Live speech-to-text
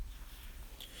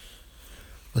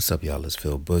What's up, y'all? It's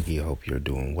Phil Boogie. Hope you're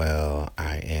doing well.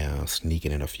 I am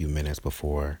sneaking in a few minutes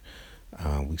before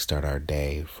we start our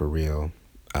day for real.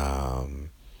 Um,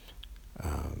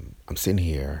 I'm sitting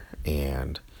here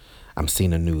and I'm seeing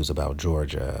the news about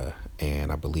Georgia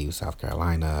and I believe South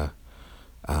Carolina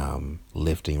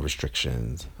lifting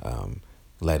restrictions,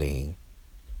 letting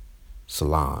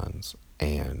salons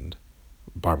and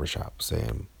barbershops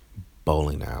and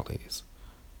bowling alleys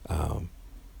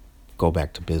go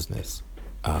back to business.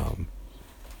 Um,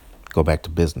 go back to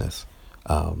business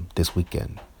this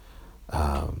weekend.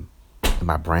 In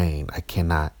my brain, I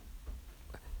cannot.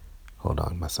 Hold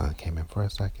on, my son came in for a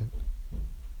second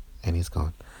and he's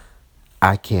gone.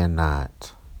 I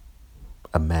cannot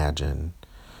imagine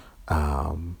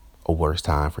a worse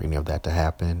time for any of that to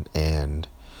happen. And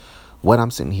what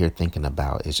I'm sitting here thinking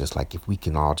about is just like if we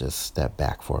can all just step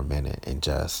back for a minute and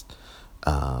just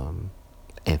and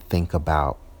think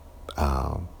about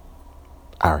um,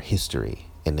 our history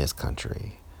in this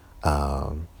country.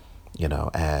 Um,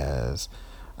 as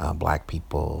black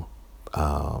people,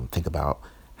 think about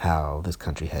how this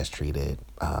country has treated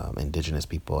indigenous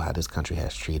people, how this country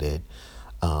has treated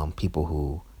people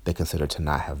who they consider to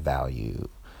not have value.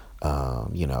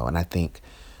 And I think,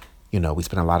 we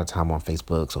spend a lot of time on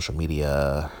Facebook, social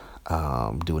media,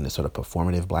 doing this sort of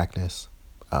performative blackness,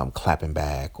 clapping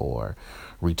back or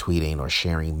retweeting or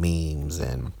sharing memes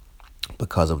and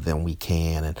because of them we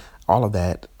can and all of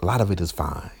that. A lot of it is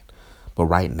fine, but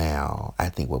right now I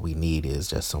think what we need is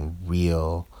just some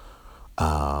real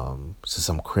just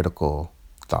some critical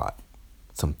thought,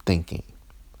 some thinking,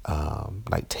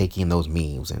 like taking those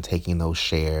memes and taking those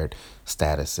shared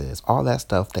statuses, all that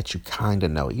stuff that you kind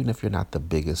of know, even if you're not the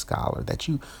biggest scholar, that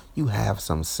you have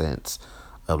some sense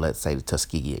of, let's say, the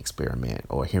Tuskegee experiment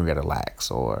or Henrietta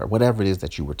Lacks or whatever it is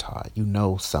that you were taught,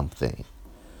 something.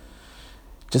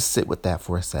 Just sit with that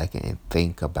for a second and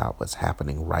think about what's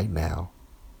happening right now,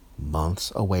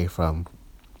 months away from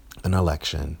an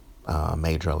election,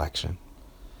 major election,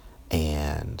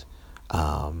 and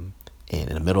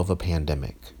in the middle of a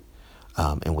pandemic,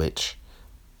 in which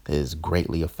is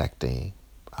greatly affecting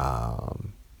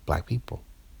black people.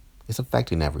 It's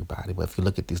affecting everybody, but if you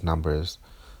look at these numbers,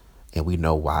 and we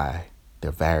know why, there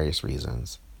are various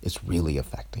reasons, it's really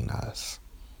affecting us.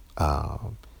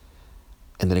 Um,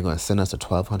 and then they're going to send us a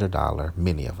 $1,200,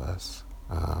 many of us,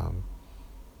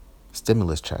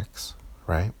 stimulus checks,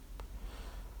 right?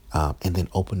 And then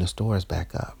open the stores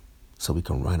back up so we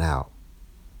can run out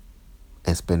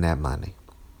and spend that money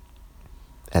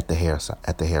at the hair shop,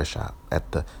 at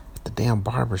the damn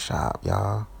barber shop,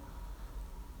 y'all.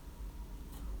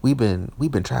 We've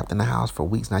been trapped in the house for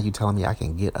weeks now. You telling me I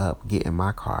can get up, get in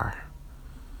my car,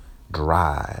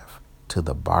 drive to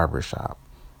the barber shop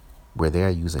where they're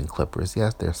using clippers.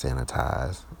 Yes, they're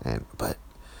sanitized,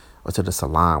 or to the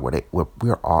salon where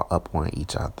we're all up on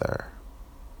each other.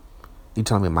 You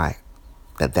telling me, Mike,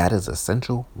 that is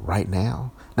essential right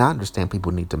now? Now I understand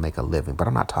people need to make a living, but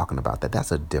I'm not talking about that.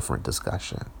 That's a different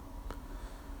discussion.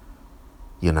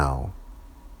 You know,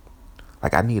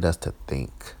 like I need us to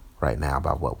think right now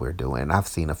about what we're doing. I've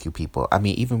seen a few people, I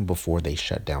mean, even before they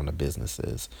shut down the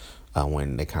businesses,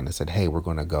 when they kind of said, hey, we're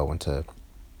going to go into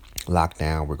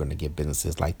lockdown, we're going to give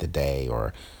businesses like the day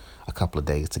or a couple of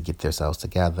days to get themselves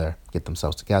together.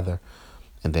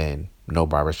 And then no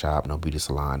barbershop, no beauty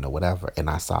salon, no whatever. And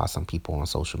I saw some people on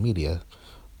social media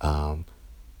um,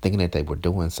 thinking that they were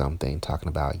doing something, talking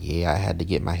about, yeah, I had to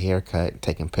get my hair cut,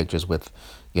 taking pictures with,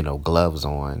 gloves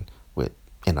on, with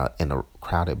in a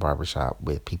crowded barbershop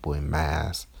with people in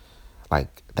masks.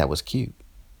 Like that was cute.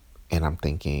 And I'm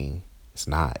thinking, it's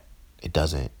not. It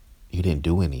doesn't. You didn't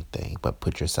do anything but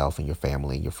put yourself and your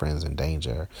family and your friends in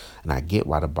danger. And I get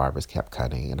why the barbers kept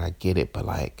cutting, and I get it, but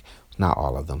like, not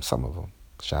all of them, some of them.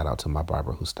 Shout out to my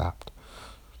barber who stopped.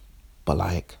 But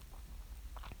like,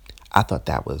 I thought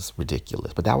that was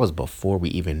ridiculous. But that was before we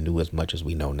even knew as much as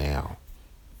we know now,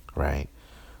 right?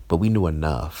 But we knew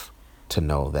enough to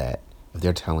know that if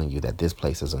they're telling you that this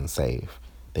place is unsafe,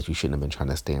 that you shouldn't have been trying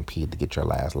to stampede to get your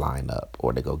last line up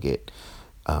or to go get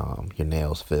your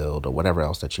nails filled or whatever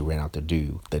else that you ran out to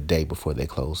do the day before they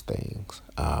closed things.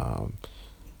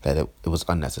 That it was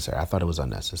unnecessary. I thought it was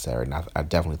unnecessary. And I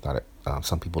definitely thought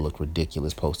some people looked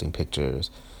ridiculous posting pictures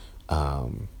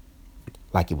um,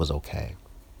 like it was okay.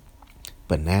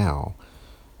 But now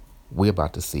we're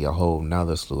about to see a whole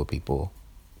nother slew of people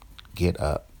get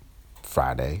up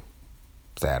Friday,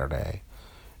 Saturday,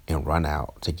 and run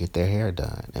out to get their hair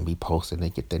done and be posting they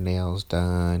get their nails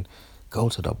done, go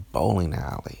to the bowling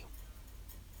alley.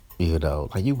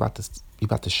 Like you about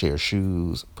to share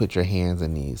shoes, put your hands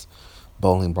in these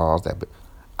bowling balls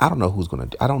I don't know who's gonna.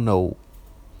 I don't know.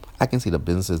 I can see the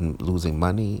businesses losing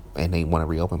money and they want to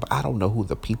reopen, but I don't know who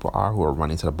the people are who are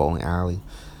running to the bowling alley.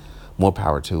 More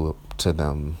power to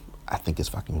them. I think it's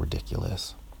fucking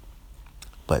ridiculous.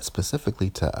 But specifically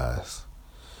to us,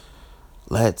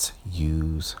 let's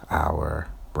use our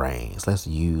brains. Let's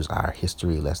use our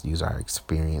history. Let's use our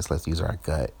experience. Let's use our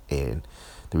gut. And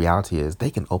the reality is,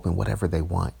 they can open whatever they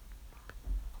want.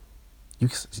 You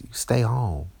stay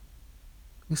home.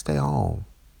 You stay home.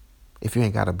 If you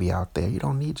ain't got to be out there, you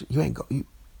don't need. You ain't go.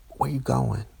 Where you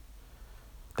going?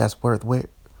 That's worth. Where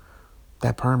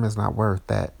that perm is not worth.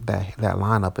 That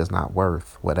lineup is not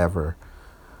worth whatever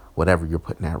you're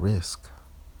putting at risk.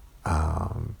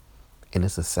 And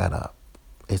it's a setup.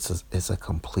 It's a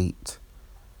complete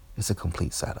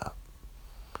setup.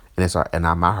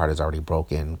 My heart is already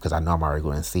broken because I know I'm already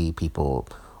going to see people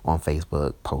on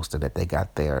Facebook posted that they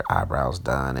got their eyebrows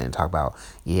done and talk about,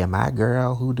 yeah, my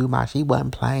girl she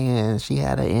wasn't playing. She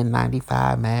had an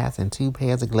N95 mask and 2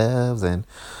 pairs of gloves. And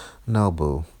no,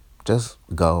 boo, just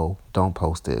go. Don't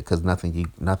post it, because nothing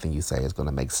you say is going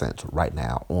to make sense right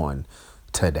now on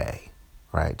today,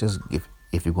 right? Just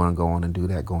if you're going to go on and do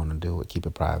that, go on and do it. Keep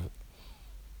it private.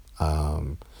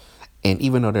 And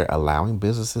even though they're allowing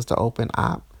businesses to open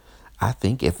up, I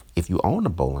think if you own a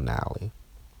bowling alley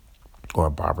or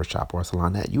a barber shop or a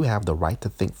salon, that you have the right to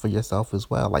think for yourself as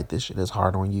well. Like, this shit is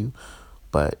hard on you,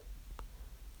 but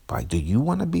like, do you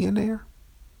want to be in there?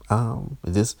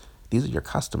 These are your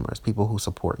customers, people who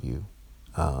support you.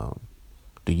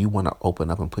 Do you want to open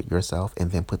up and put yourself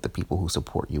and then put the people who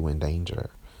support you in danger?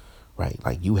 Right?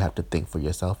 Like, you have to think for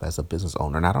yourself as a business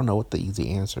owner. And I don't know what the easy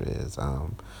answer is.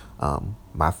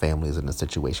 My family is in a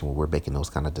situation where we're making those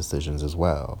kind of decisions as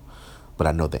well. But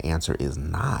I know the answer is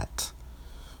not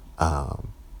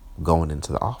going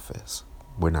into the office.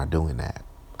 We're not doing that.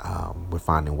 We're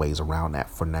finding ways around that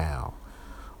for now.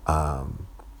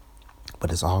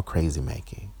 But it's all crazy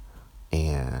making.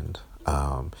 And,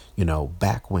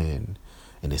 back when,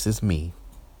 and this is me,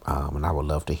 and I would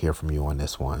love to hear from you on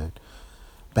this one.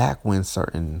 Back when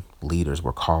certain leaders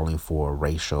were calling for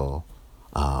racial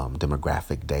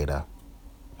demographic data,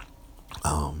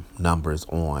 numbers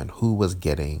on who was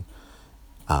getting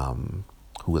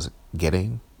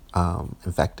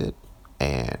infected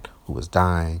and who was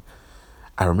dying,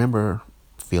 I remember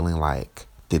feeling like,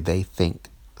 did they think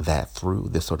that through,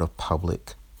 this sort of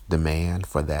public demand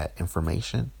for that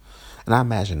information? And I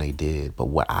imagine they did, but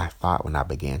what I thought when I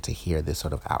began to hear this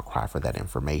sort of outcry for that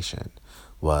information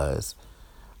was,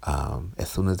 as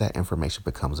soon as that information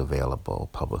becomes available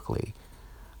publicly,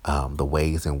 the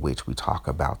ways in which we talk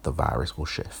about the virus will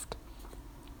shift.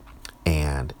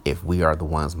 And if we are the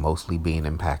ones mostly being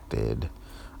impacted,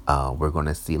 we're going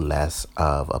to see less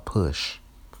of a push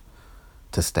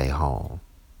to stay home.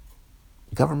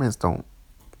 Governments don't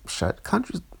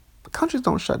countries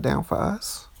don't shut down for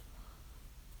us.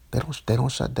 They don't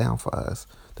shut down for us.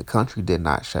 The country did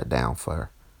not shut down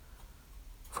for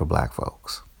black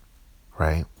folks,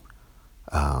 right?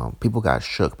 People got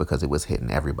shook because it was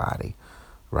hitting everybody,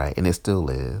 right? And it still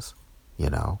is,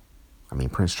 I mean,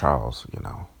 Prince Charles,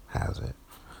 has it.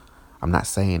 I'm not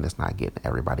saying it's not getting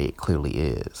everybody. It clearly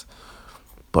is.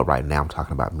 But right now I'm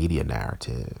talking about media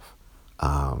narrative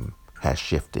has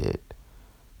shifted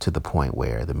to the point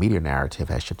where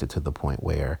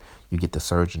you get the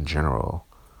Surgeon General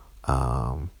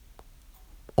on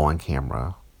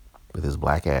camera with his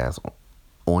black ass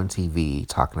on TV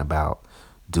talking about,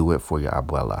 do it for your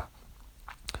abuela,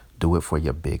 do it for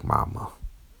your big mama.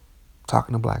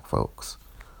 Talking to black folks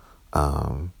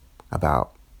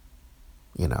about,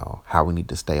 how we need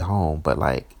to stay home, but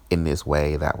like in this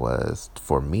way that was,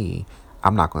 for me,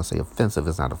 I'm not going to say offensive.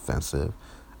 It's not offensive.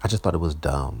 I just thought it was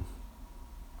dumb.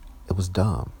 It was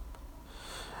dumb.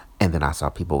 And then I saw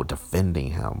people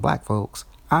defending him. Black folks,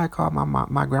 I called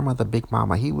my grandmother Big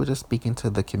Mama. He was just speaking to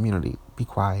the community. Be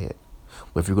quiet.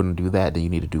 Well, if you're going to do that, then you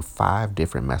need to do 5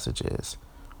 different messages,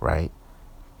 right?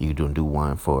 You do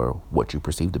one for what you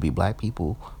perceive to be black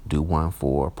people, do one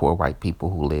for poor white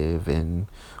people who live in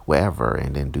wherever,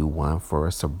 and then do one for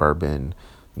suburban,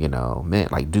 men.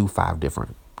 Like, do 5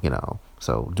 different,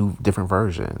 so do different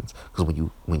versions. Because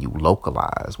when you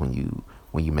localize, when you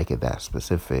make it that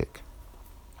specific,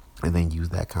 and then use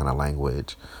that kind of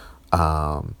language,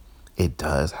 it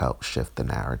does help shift the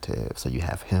narrative. So you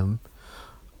have him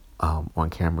on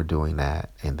camera doing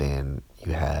that, and then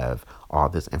you have all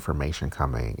this information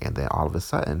coming, and then all of a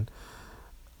sudden,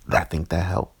 I think that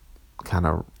helped kind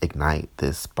of ignite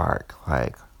this spark.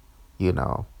 Like, that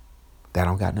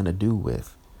don't got nothing to do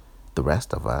with the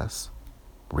rest of us,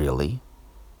 really.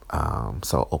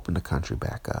 So open the country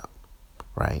back up,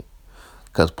 right?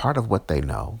 Because part of what they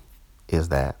know is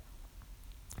that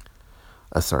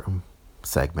a certain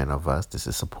segment of us, this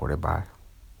is supported by,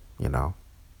 you know,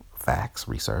 facts,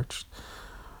 research,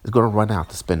 is going to run out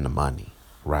to spend the money,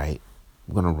 right?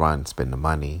 We're going to spend the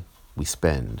money. We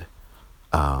spend.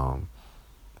 Um,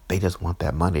 they just want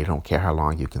that money. They don't care how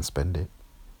long you can spend it.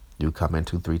 You come in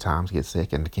 2, 3 times, get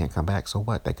sick, and they can't come back. So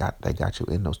what? They got you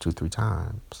in those 2, 3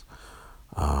 times.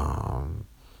 Um,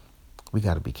 we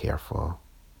got to be careful.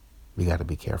 We got to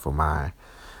be careful. I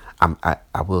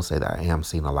will say that I am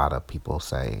seeing a lot of people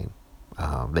saying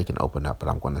they can open up, but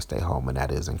I'm going to stay home, and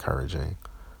that is encouraging.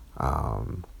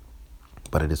 Um,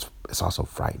 but it's also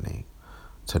frightening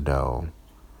to know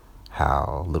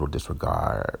how little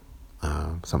disregard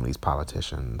some of these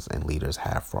politicians and leaders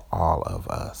have for all of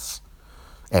us,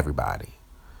 everybody,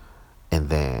 and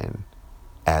then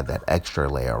add that extra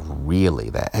layer of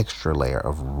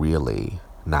really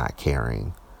not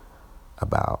caring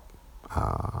about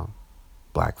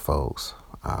black folks,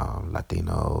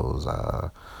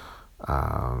 Latinos,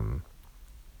 um,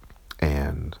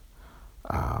 and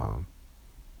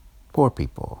poor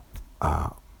people. Uh,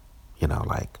 you know,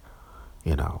 like,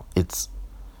 it's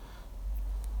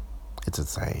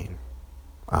insane.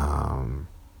 Um,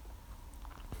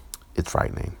 it's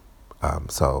frightening.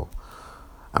 So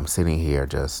I'm sitting here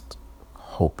just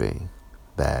hoping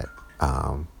that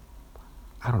I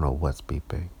don't know what's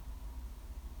beeping,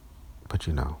 but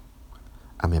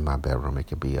I'm in my bedroom. It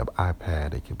could be an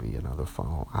iPad. It could be another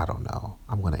phone. I don't know.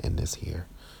 I'm going to end this here.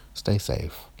 Stay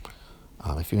safe.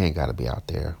 If you ain't got to be out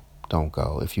there, don't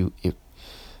go. If you're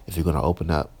going to open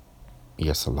up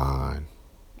your salon,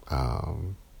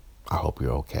 I hope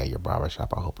you're okay. Your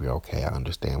barbershop, I hope you're okay. I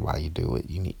understand why you do it.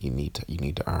 You need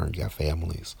to earn. You got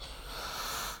families,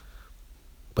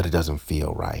 but it doesn't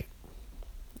feel right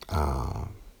because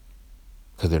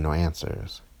there are no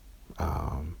answers.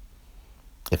 Um,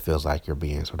 it feels like you're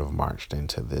being sort of marched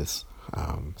into this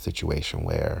situation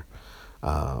where,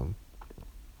 um,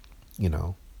 you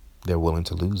know, they're willing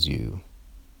to lose you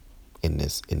in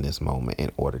this moment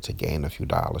in order to gain a few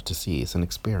dollars to see it's an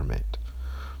experiment.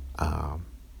 Um,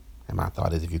 and my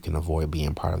thought is, if you can avoid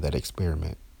being part of that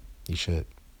experiment, you should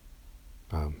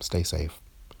stay safe,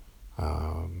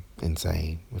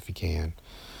 insane if you can.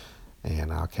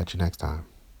 And I'll catch you next time.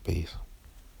 Peace.